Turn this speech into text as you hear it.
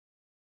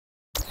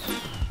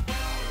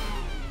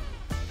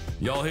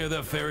Y'all hear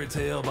that fairy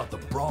tale about the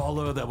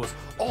brawler that was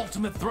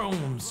ultimate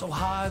thrown so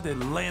high they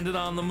landed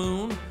on the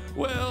moon?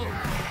 Well,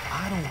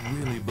 I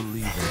don't really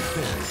believe in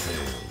fairy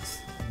tales.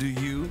 Do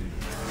you?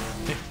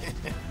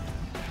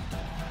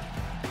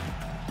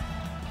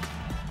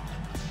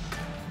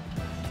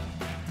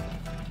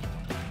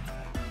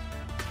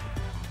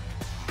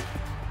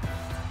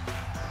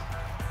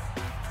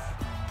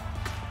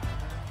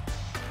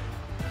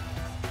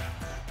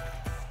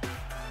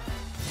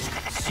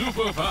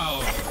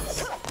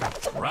 Superpowers.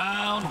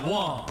 Round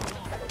 1.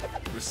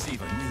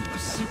 Receive a new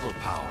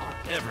superpower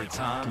every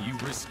time you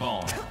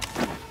respond.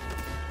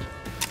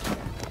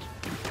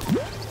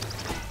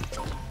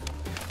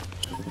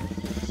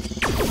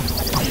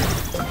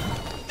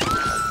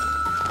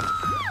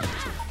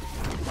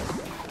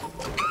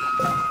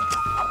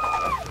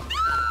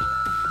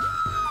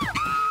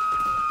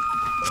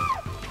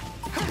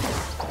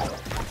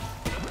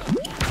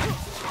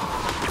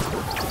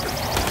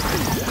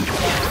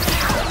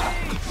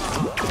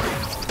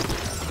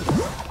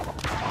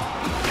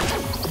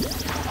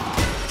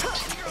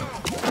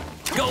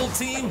 Gold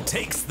team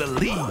takes the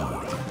lead.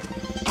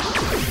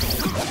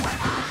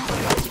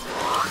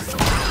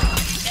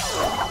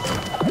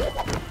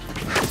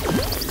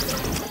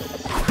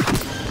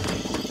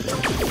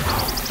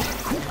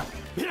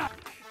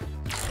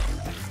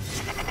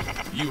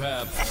 You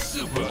have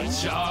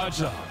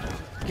Supercharge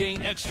Up.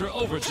 Gain extra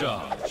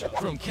overcharge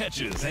from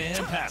catches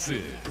and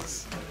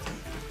passes.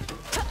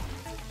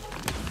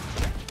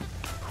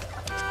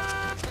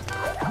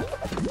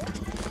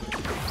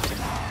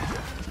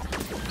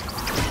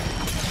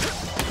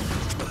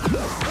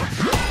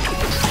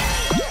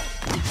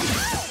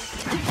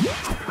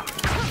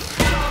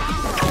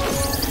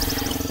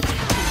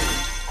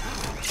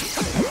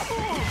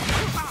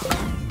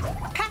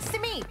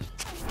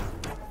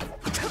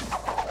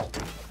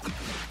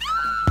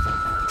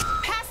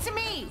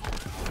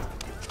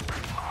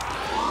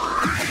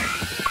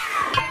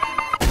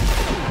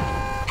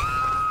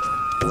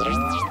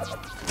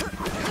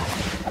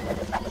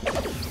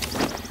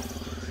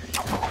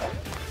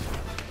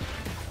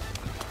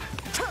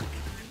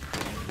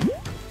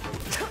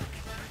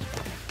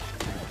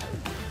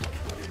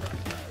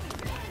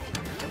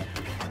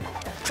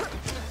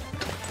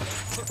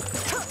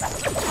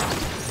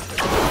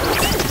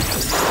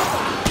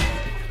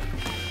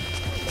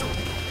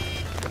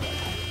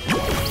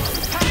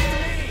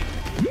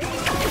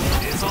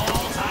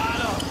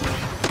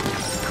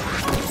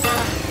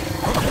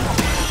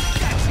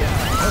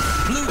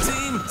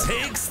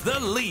 Takes the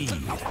lead.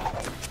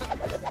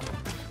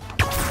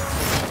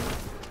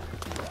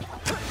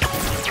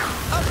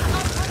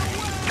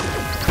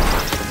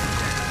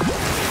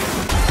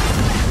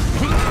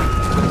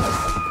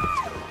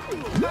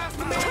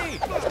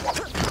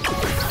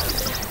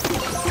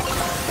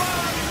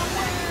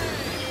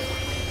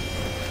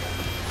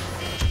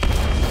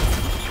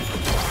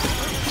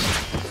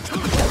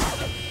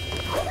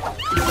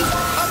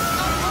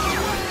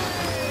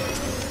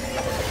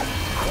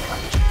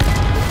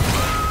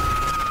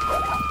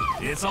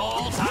 It's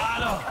all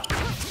tied up.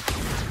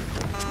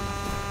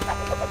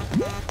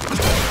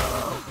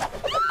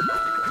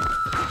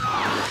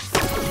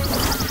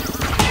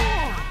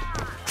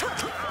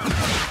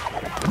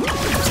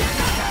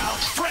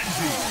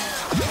 Frenzy.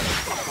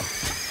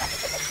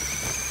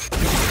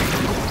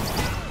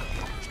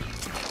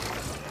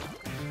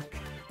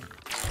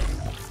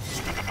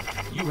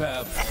 You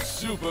have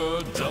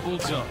super double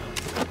jump.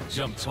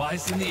 Jump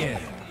twice in the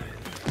air.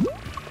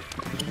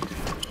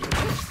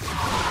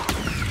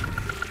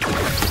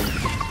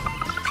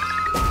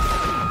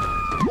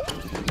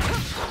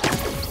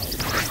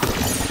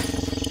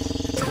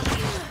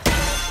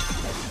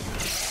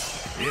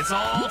 It's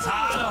all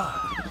tied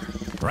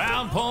up.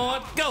 Round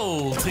point,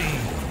 gold team.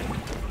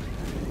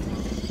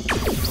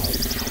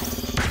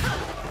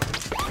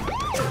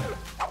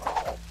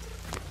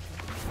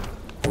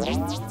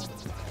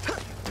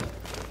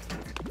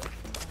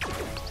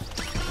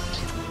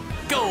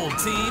 Gold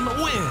team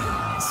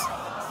wins.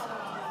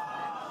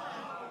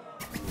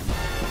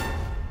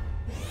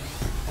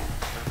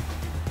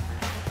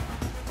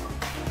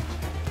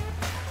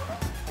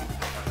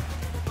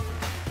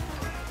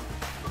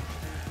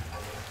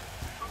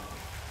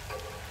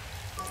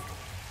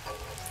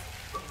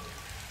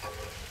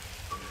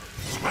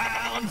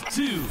 Round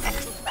 2.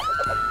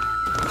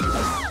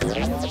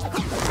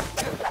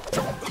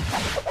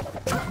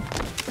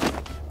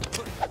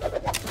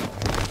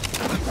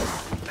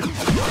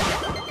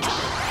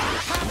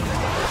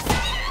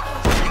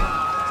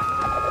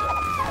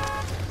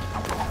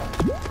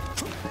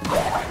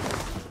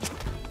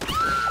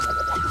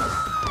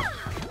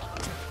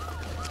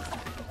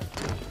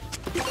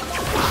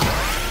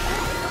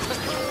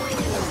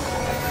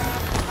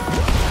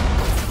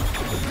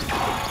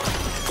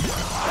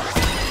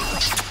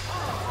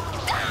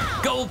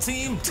 Gold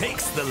team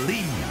takes the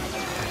lead.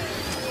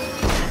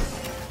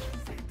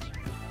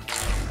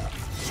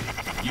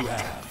 You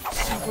have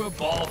super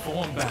ball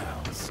form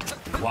bounce.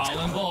 While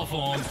in ball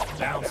form,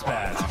 bounce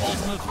pass,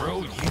 ultimate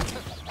throw you.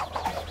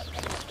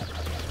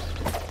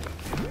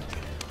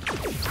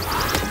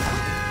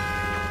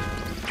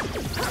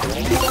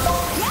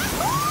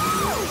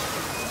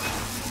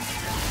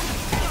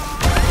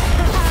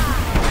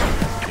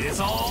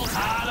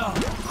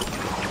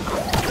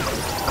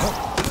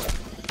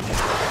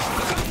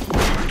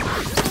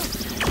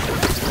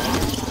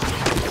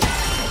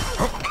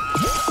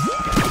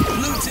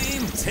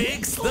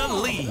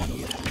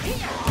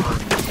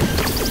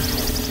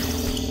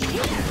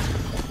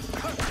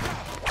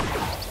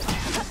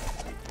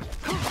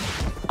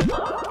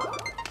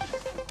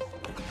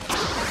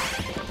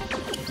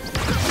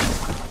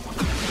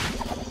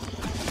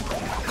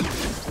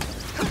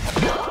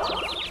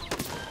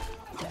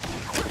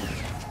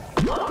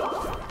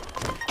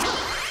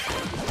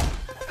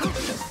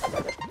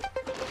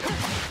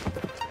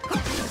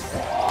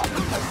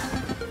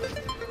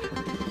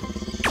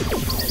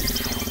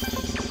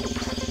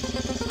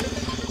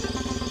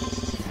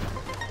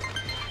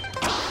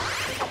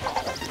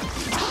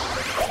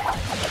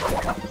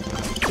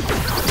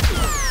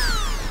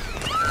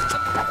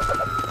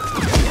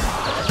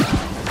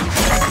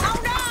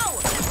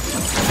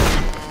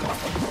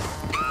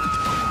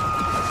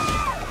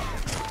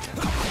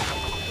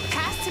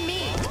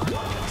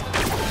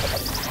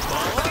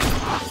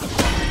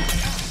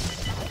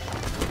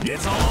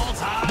 It's all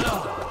tied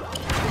up.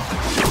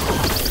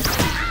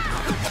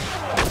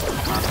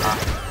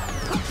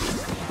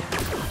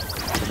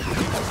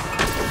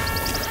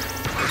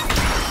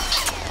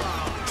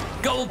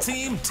 Gold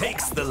team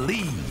takes the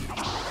lead.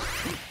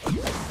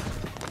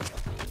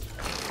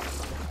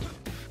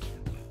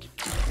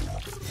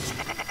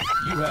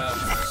 You have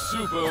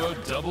super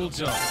double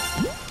jump.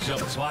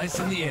 Jump twice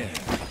in the air.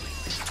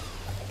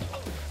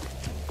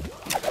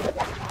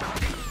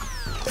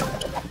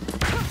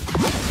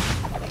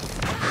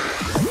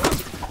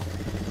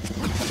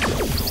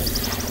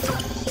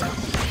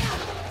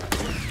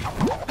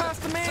 Pass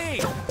to me.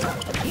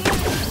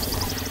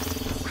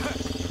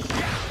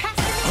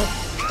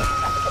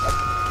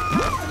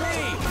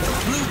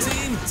 Blue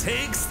team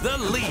takes the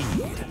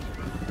lead.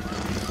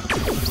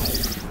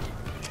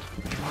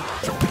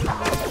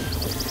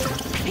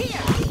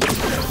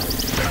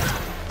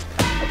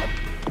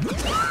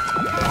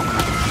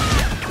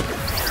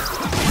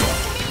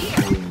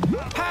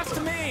 Pass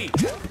to me.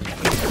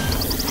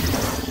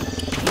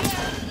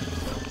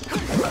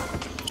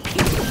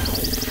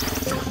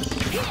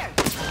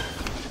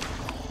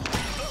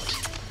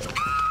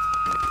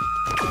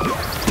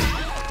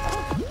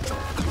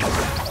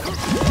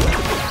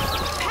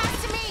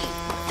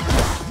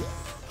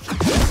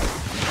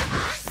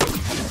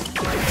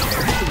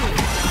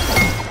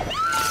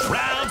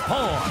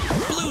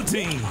 Blue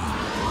team.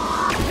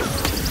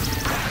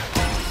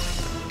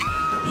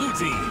 Blue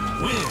team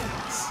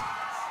wins.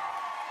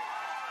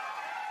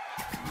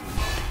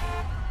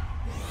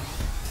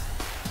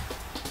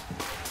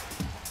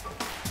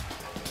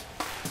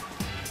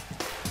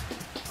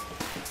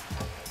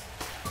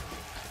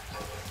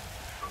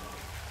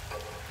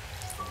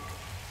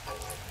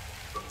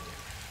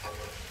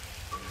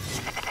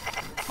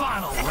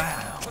 Final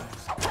round.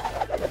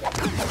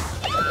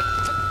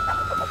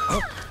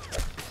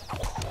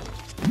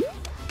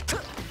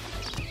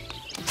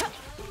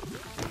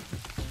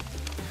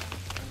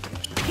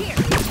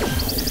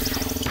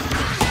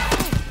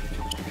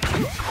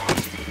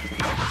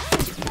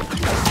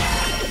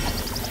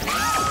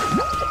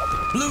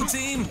 Blue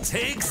team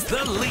takes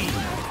the lead.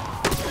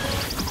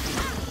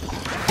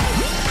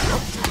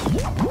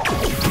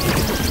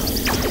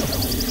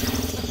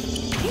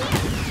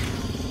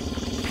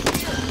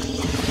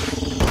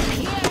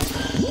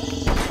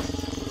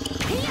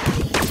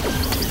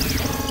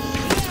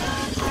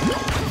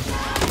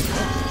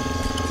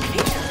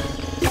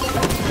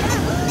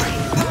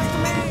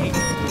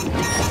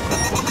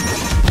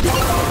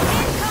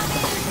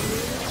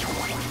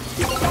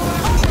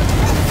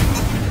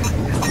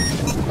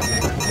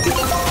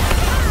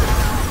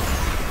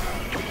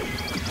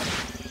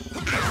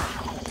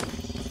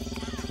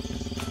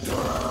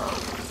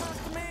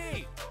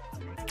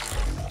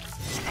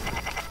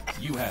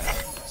 You have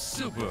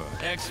super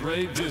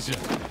X-ray vision.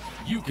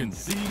 You can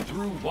see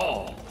through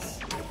walls.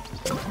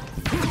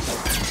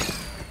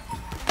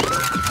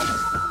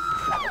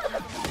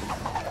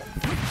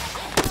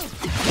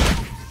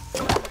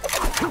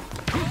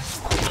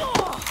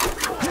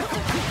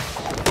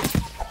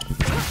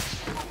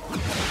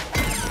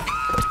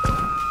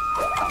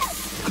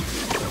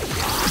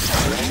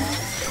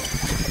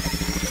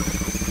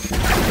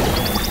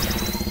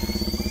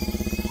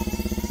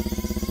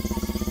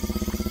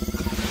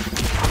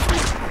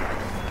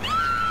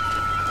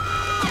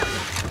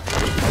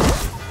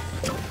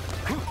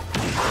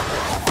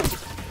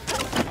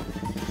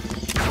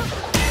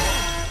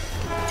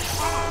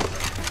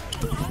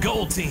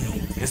 Gold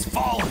team is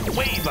falling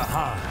way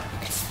behind.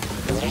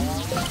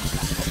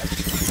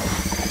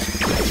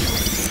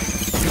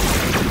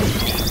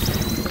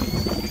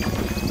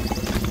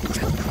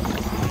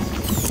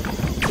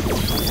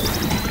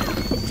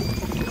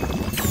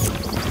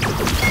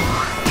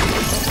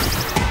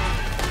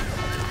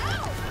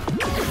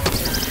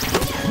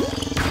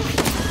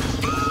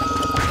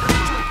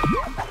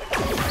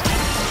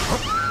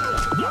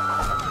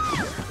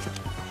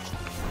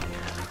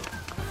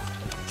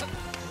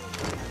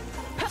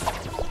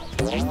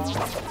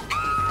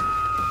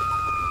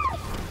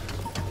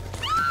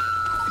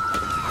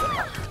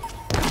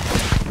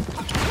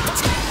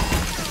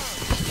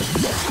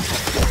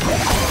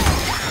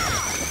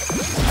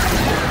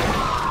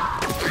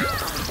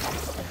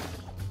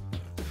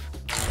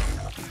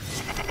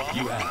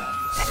 You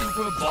have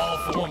super ball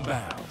form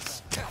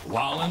bounce.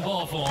 While in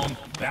ball form,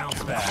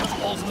 bounce back,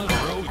 ultimate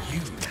throw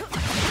you.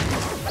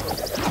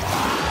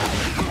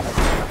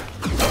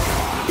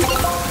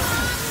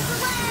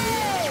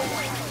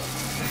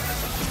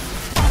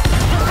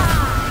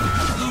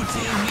 Blue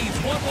team needs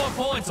one more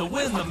point to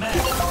win the match.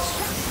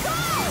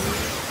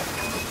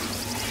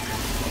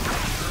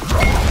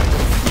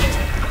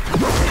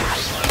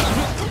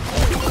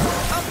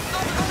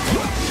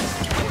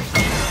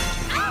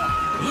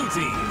 Blue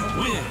team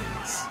wins.